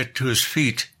 attempting to get to his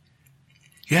feet.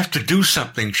 "You have to do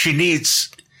something. She needs—"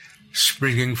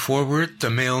 Springing forward, the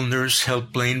male nurse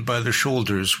held Blaine by the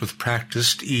shoulders with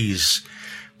practiced ease.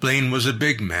 Blaine was a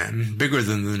big man, bigger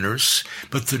than the nurse,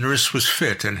 but the nurse was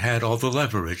fit and had all the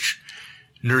leverage.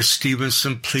 Nurse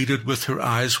Stevenson pleaded with her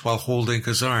eyes while holding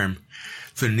his arm.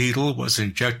 The needle was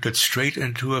injected straight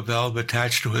into a valve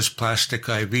attached to his plastic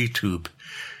IV tube.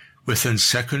 Within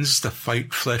seconds, the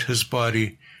fight fled his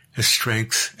body. His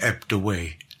strength ebbed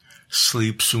away.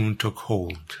 Sleep soon took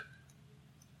hold.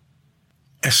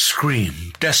 A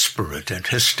scream, desperate and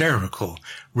hysterical,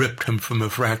 ripped him from a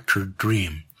fractured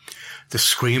dream. The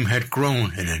scream had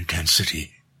grown in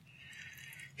intensity.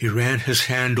 He ran his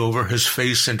hand over his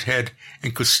face and head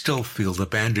and could still feel the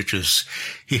bandages.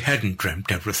 He hadn't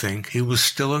dreamt everything. He was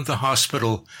still in the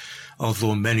hospital,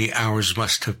 although many hours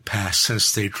must have passed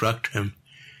since they drugged him.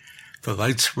 The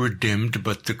lights were dimmed,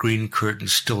 but the green curtain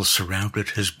still surrounded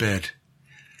his bed.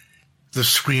 The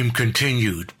scream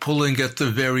continued, pulling at the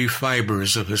very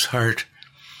fibers of his heart.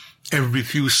 Every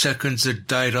few seconds it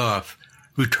died off,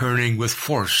 returning with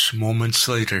force moments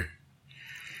later.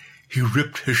 He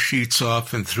ripped his sheets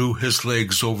off and threw his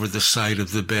legs over the side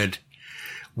of the bed.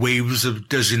 Waves of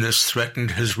dizziness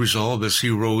threatened his resolve as he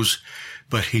rose,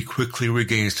 but he quickly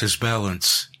regained his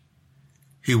balance.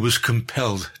 He was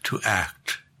compelled to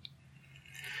act.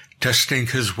 Testing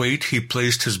his weight, he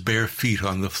placed his bare feet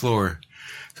on the floor.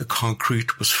 The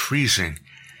concrete was freezing.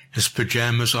 His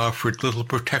pajamas offered little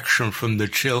protection from the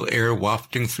chill air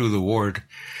wafting through the ward.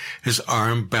 His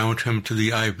arm bound him to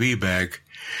the IV bag.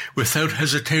 Without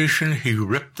hesitation, he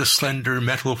ripped the slender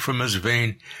metal from his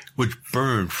vein, which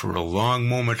burned for a long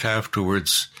moment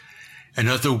afterwards.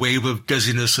 Another wave of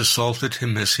dizziness assaulted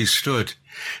him as he stood.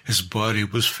 His body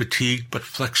was fatigued, but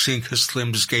flexing his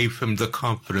limbs gave him the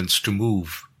confidence to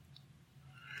move.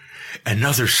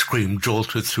 Another scream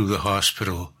jolted through the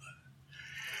hospital.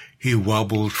 He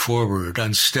wobbled forward,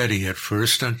 unsteady at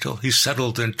first, until he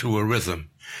settled into a rhythm.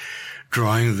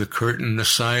 Drawing the curtain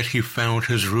aside, he found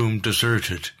his room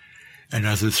deserted.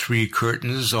 Another 3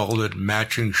 curtains, all in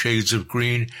matching shades of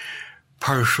green,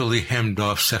 partially hemmed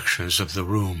off sections of the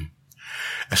room.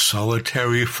 A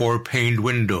solitary 4-paned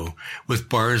window, with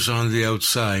bars on the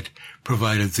outside,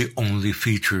 provided the only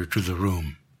feature to the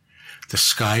room. The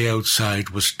sky outside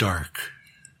was dark.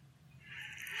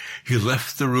 He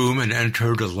left the room and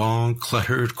entered a long,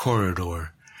 cluttered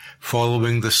corridor.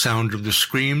 Following the sound of the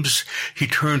screams, he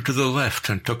turned to the left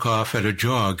and took off at a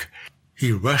jog.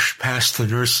 He rushed past the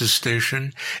nurse's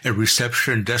station, a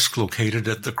reception desk located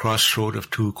at the crossroad of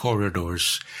 2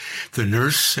 corridors. The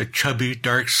nurse, a chubby,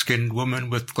 dark-skinned woman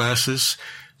with glasses,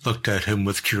 looked at him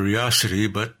with curiosity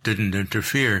but didn't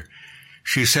interfere.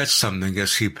 She said something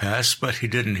as he passed, but he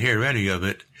didn't hear any of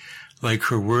it. Like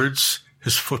her words,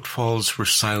 his footfalls were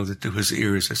silent to his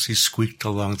ears as he squeaked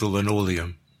along the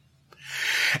linoleum.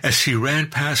 As he ran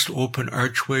past open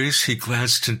archways, he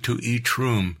glanced into each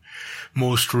room.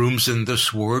 Most rooms in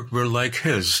this ward were like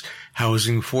his,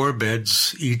 housing 4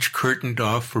 beds, each curtained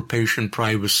off for patient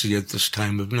privacy at this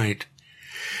time of night.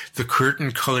 The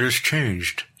curtain colors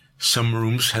changed. Some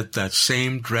rooms had that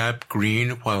same drab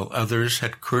green, while others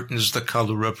had curtains the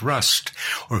color of rust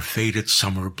or faded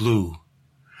summer blue.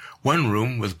 One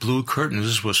room with blue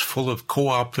curtains was full of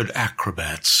co-opted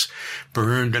acrobats,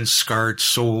 burned and scarred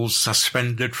souls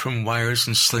suspended from wires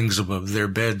and slings above their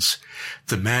beds.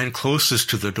 The man closest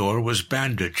to the door was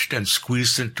bandaged and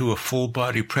squeezed into a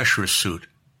full-body pressure suit.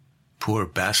 Poor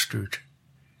bastard.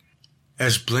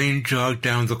 As Blaine jogged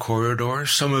down the corridor,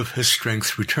 some of his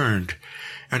strength returned.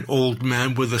 An old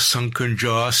man with a sunken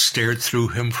jaw stared through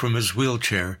him from his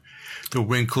wheelchair. The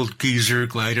wrinkled geezer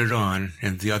glided on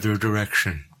in the other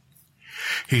direction.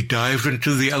 He dived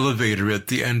into the elevator at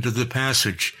the end of the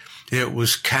passage. It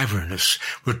was cavernous,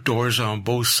 with doors on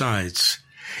both sides.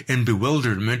 In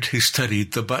bewilderment, he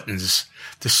studied the buttons.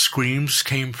 The screams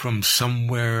came from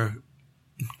somewhere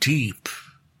deep.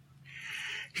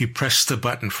 He pressed the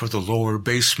button for the lower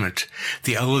basement.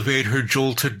 The elevator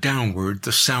jolted downward,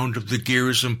 the sound of the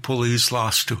gears and pulleys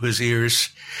lost to his ears.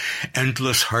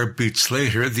 Endless heartbeats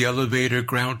later, the elevator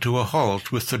ground to a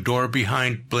halt, with the door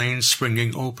behind Blaine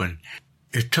swinging open.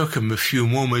 It took him a few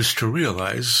moments to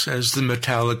realize, as the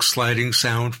metallic sliding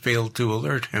sound failed to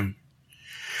alert him.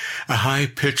 A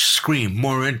high-pitched scream,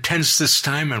 more intense this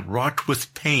time and wrought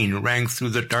with pain, rang through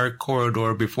the dark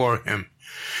corridor before him.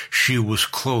 She was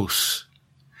close.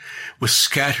 With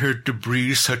scattered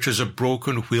debris such as a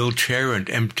broken wheelchair and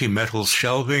empty metal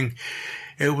shelving,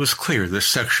 it was clear this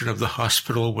section of the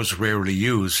hospital was rarely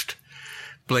used.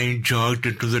 Blaine jogged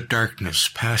into the darkness,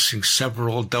 passing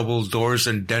several double doors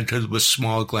indented with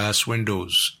small glass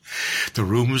windows. The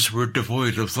rooms were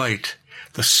devoid of light.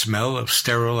 The smell of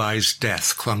sterilized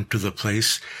death clung to the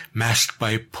place, masked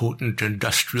by potent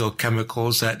industrial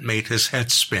chemicals that made his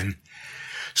head spin.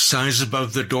 Signs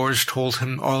above the doors told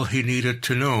him all he needed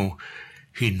to know.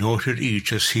 He noted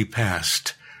each as he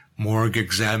passed. Morgue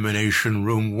Examination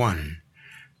Room 1.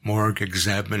 Morgue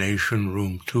Examination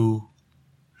Room 2.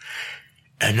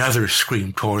 Another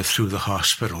scream tore through the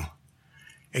hospital.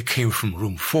 It came from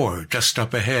Room 4, just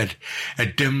up ahead. A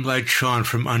dim light shone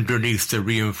from underneath the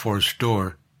reinforced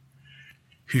door.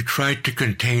 He tried to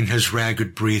contain his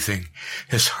ragged breathing.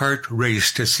 His heart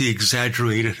raced as he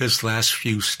exaggerated his last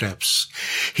few steps.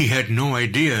 He had no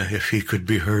idea if he could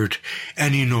be heard.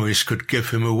 Any noise could give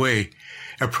him away.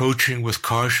 Approaching with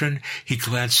caution, he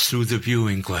glanced through the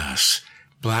viewing glass.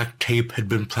 Black tape had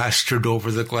been plastered over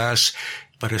the glass,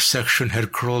 but a section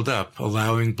had curled up,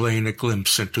 allowing Blaine a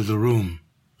glimpse into the room.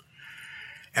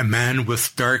 A man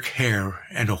with dark hair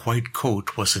and a white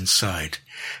coat was inside,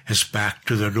 his back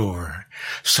to the door,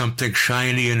 something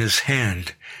shiny in his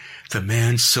hand. The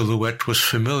man's silhouette was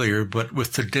familiar, but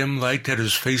with the dim light that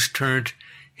his face turned,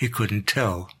 he couldn't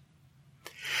tell.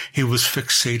 He was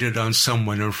fixated on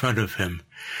someone in front of him.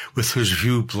 With his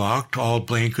view blocked, all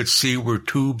Blaine could see were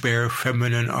two bare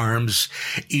feminine arms,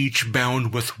 each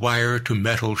bound with wire to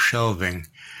metal shelving.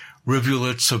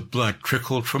 Rivulets of blood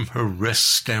trickled from her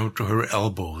wrists down to her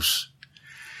elbows.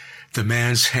 The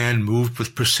man's hand moved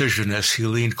with precision as he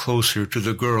leaned closer to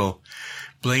the girl.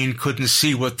 Blaine couldn't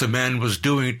see what the man was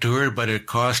doing to her, but it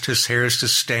caused his hairs to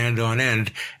stand on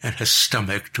end and his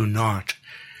stomach to knot.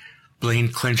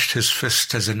 Blaine clenched his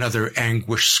fist as another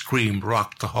anguished scream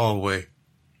rocked the hallway.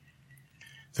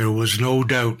 There was no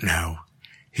doubt now.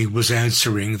 He was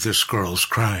answering this girl's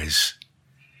cries.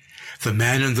 The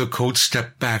man in the coat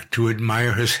stepped back to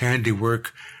admire his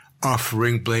handiwork,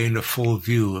 offering Blaine a full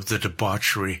view of the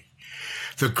debauchery.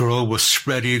 The girl was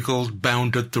spread-eagled,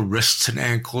 bound at the wrists and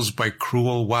ankles by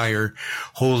cruel wire,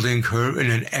 holding her in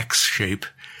an X shape.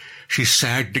 She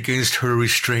sagged against her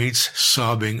restraints,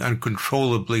 sobbing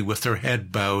uncontrollably with her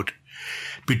head bowed.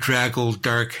 Bedraggled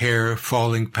dark hair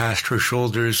falling past her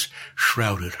shoulders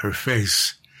shrouded her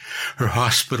face. Her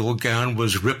hospital gown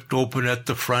was ripped open at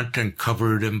the front and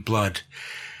covered in blood.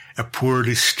 A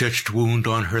poorly stitched wound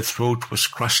on her throat was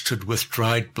crusted with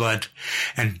dried blood,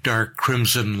 and dark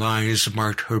crimson lines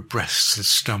marked her breasts and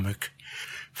stomach.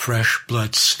 Fresh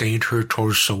blood stained her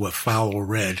torso a foul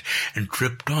red and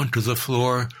dripped onto the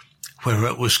floor, where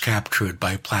it was captured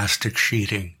by plastic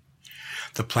sheeting.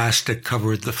 The plastic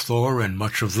covered the floor and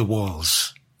much of the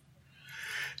walls.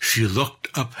 She looked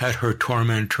up at her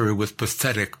tormentor with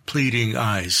pathetic, pleading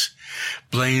eyes.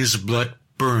 Blaine's blood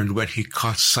burned when he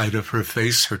caught sight of her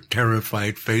face, her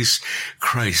terrified face.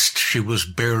 Christ, she was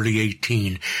barely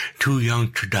 18, too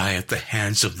young to die at the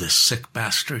hands of this sick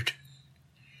bastard.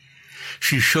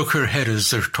 She shook her head as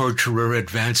the torturer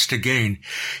advanced again.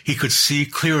 He could see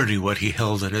clearly what he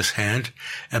held in his hand,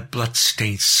 a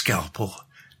blood-stained scalpel.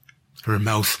 Her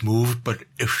mouth moved, but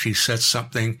if she said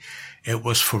something, it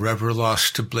was forever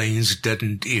lost to Blaine's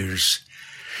deadened ears.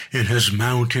 In his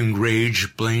mounting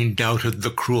rage, Blaine doubted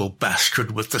the cruel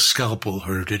bastard with the scalpel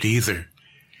heard it either.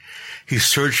 He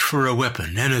searched for a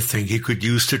weapon, anything he could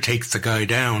use to take the guy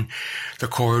down. The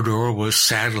corridor was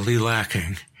sadly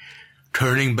lacking.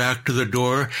 Turning back to the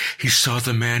door, he saw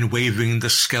the man waving the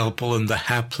scalpel in the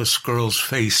hapless girl's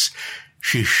face.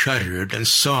 She shuddered and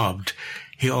sobbed.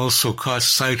 He also caught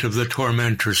sight of the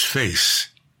tormentor's face.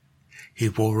 He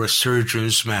wore a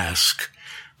surgeon's mask,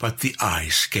 but the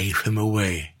eyes gave him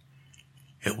away.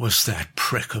 It was that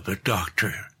prick of a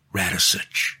Dr.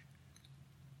 Radisich.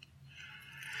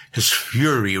 His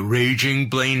fury raging,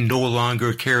 Blaine no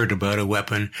longer cared about a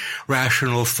weapon.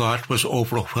 Rational thought was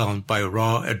overwhelmed by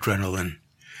raw adrenaline.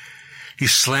 He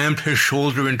slammed his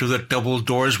shoulder into the double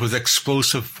doors with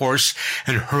explosive force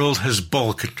and hurled his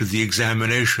bulk into the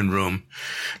examination room.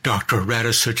 Dr.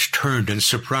 Radisich turned in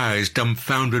surprise,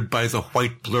 dumbfounded by the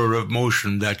white blur of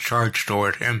motion that charged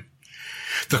toward him.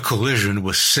 The collision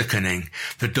was sickening.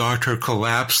 The doctor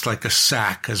collapsed like a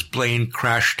sack as Blaine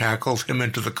crash-tackled him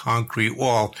into the concrete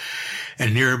wall. A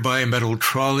nearby metal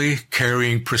trolley,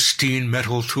 carrying pristine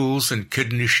metal tools and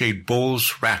kidney-shaped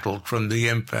bowls, rattled from the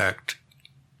impact.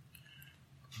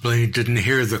 Blaine didn't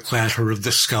hear the clatter of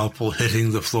the scalpel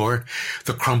hitting the floor,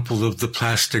 the crumple of the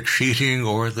plastic sheeting,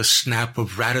 or the snap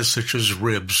of Radisich's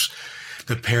ribs.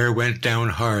 The pair went down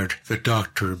hard, the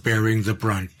doctor bearing the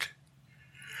brunt.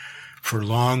 For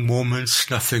long moments,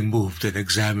 nothing moved in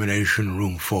examination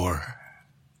room 4.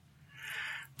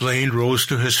 Blaine rose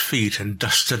to his feet and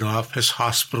dusted off his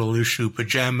hospital-issue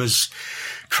pajamas,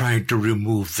 trying to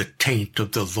remove the taint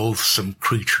of the loathsome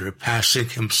creature passing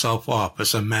himself off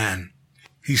as a man.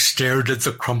 He stared at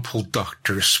the crumpled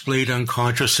doctor, splayed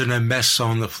unconscious in a mess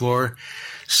on the floor,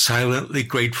 silently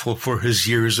grateful for his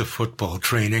years of football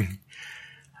training.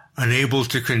 Unable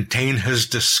to contain his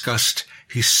disgust,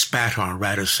 he spat on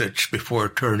Radisich before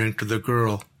turning to the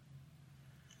girl.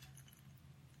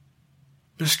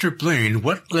 "Mr. Blaine,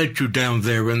 what led you down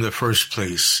there in the first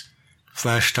place?"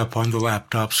 flashed up on the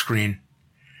laptop screen.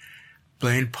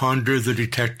 Blaine pondered the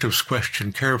detective's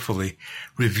question carefully,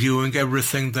 reviewing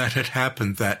everything that had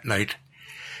happened that night.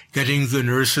 Getting the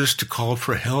nurses to call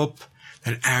for help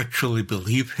and actually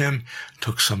believe him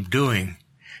took some doing.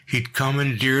 He'd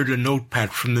commandeered a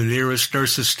notepad from the nearest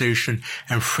nurses' station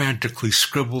and frantically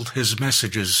scribbled his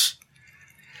messages.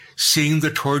 Seeing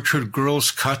the tortured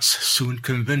girl's cuts soon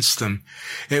convinced them.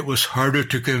 It was harder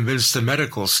to convince the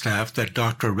medical staff that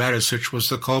Dr. Radisich was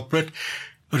the culprit,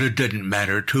 but it didn't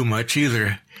matter too much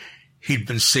either. He'd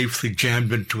been safely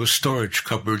jammed into a storage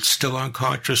cupboard, still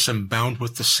unconscious and bound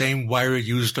with the same wire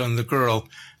used on the girl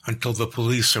until the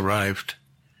police arrived.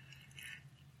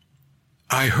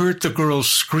 "I heard the girl's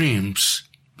screams,"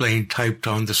 Blaine typed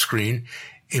on the screen,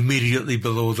 immediately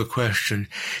below the question.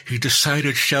 He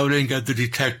decided shouting at the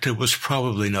detective was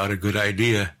probably not a good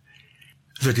idea.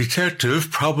 The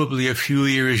detective, probably a few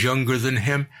years younger than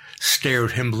him,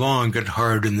 stared him long and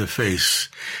hard in the face.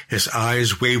 His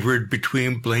eyes wavered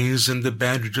between Blaine's and the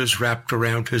bandages wrapped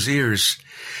around his ears.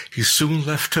 He soon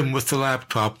left him with the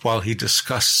laptop while he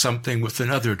discussed something with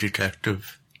another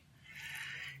detective.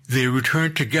 They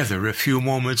returned together a few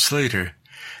moments later.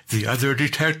 The other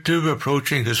detective,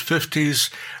 approaching his 50s,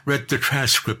 read the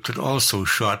transcript and also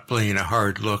shot Blaine a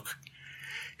hard look.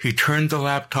 He turned the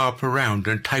laptop around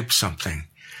and typed something.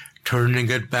 Turning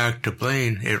it back to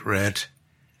Blaine, it read,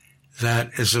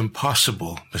 "That is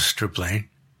impossible, Mr. Blaine.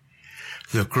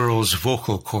 The girl's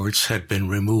vocal cords had been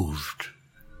removed."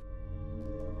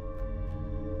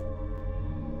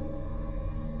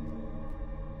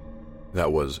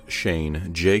 That was Shane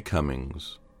J.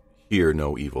 Cummings, Hear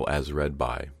No Evil, as read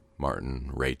by Martin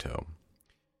Rato.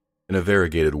 In a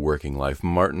variegated working life,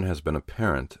 Martin has been a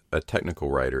parent, a technical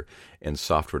writer and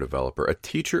software developer, a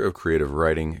teacher of creative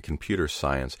writing, computer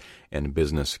science, and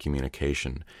business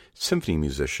communication, symphony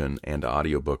musician, and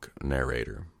audiobook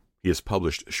narrator. He has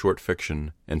published short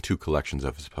fiction and 2 collections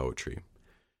of his poetry.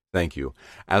 Thank you,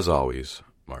 as always,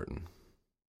 Martin.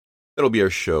 That'll be our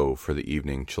show for the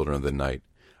evening, Children of the Night.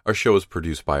 Our show is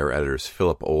produced by our editors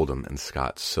Philip Oldham and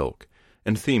Scott Silk,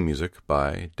 and theme music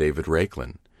by David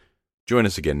Rakelin. Join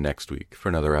us again next week for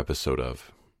another episode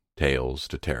of Tales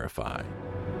to Terrify.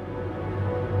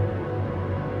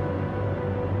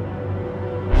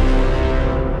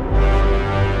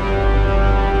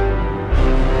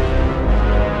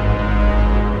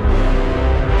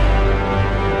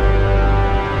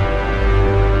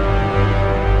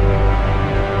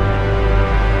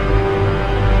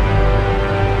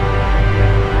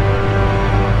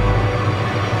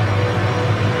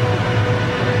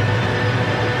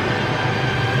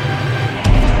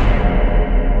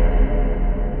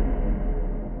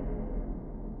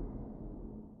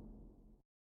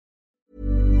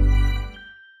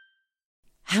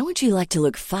 How would you like to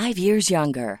look 5 years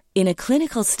younger? In a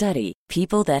clinical study,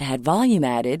 people that had volume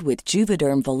added with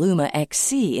Juvederm Voluma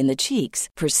XC in the cheeks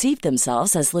perceived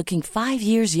themselves as looking 5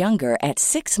 years younger at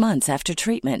 6 months after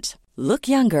treatment. Look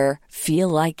younger, feel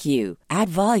like you. Add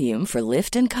volume for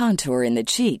lift and contour in the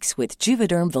cheeks with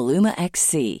Juvederm Voluma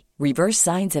XC. Reverse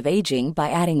signs of aging by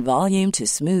adding volume to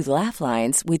smooth laugh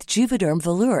lines with Juvederm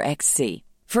Volure XC.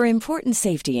 For important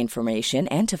safety information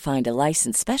and to find a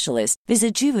licensed specialist,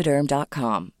 visit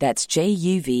Juvederm.com. That's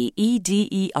JUVEDERM.com.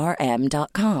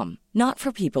 Not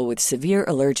for people with severe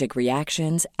allergic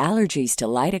reactions, allergies to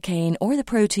lidocaine, or the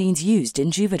proteins used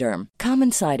in Juvederm.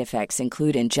 Common side effects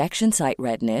include injection site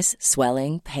redness,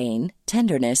 swelling, pain,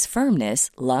 tenderness, firmness,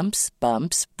 lumps,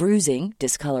 bumps, bruising,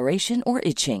 discoloration, or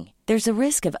itching. There's a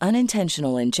risk of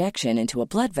unintentional injection into a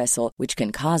blood vessel, which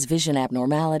can cause vision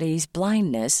abnormalities,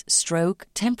 blindness, stroke,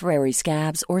 temporary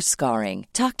scabs, or scarring.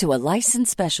 Talk to a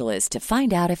licensed specialist to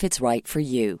find out if it's right for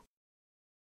you.